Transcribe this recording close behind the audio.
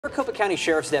Maricopa County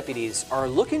Sheriff's deputies are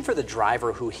looking for the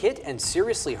driver who hit and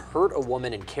seriously hurt a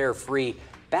woman in Carefree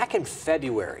back in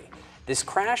February. This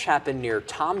crash happened near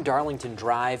Tom Darlington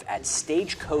Drive at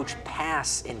Stagecoach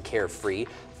Pass in Carefree,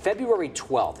 February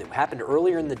 12th. It happened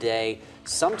earlier in the day,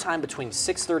 sometime between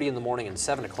 6:30 in the morning and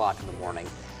 7 o'clock in the morning.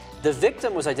 The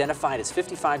victim was identified as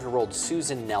 55-year-old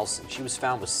Susan Nelson. She was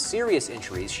found with serious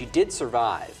injuries. She did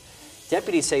survive.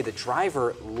 Deputies say the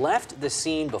driver left the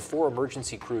scene before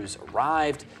emergency crews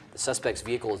arrived. The suspect's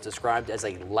vehicle is described as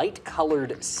a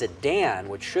light-colored sedan,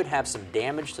 which should have some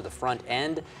damage to the front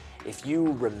end. If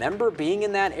you remember being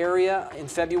in that area in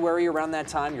February around that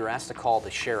time, you're asked to call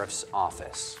the sheriff's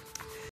office.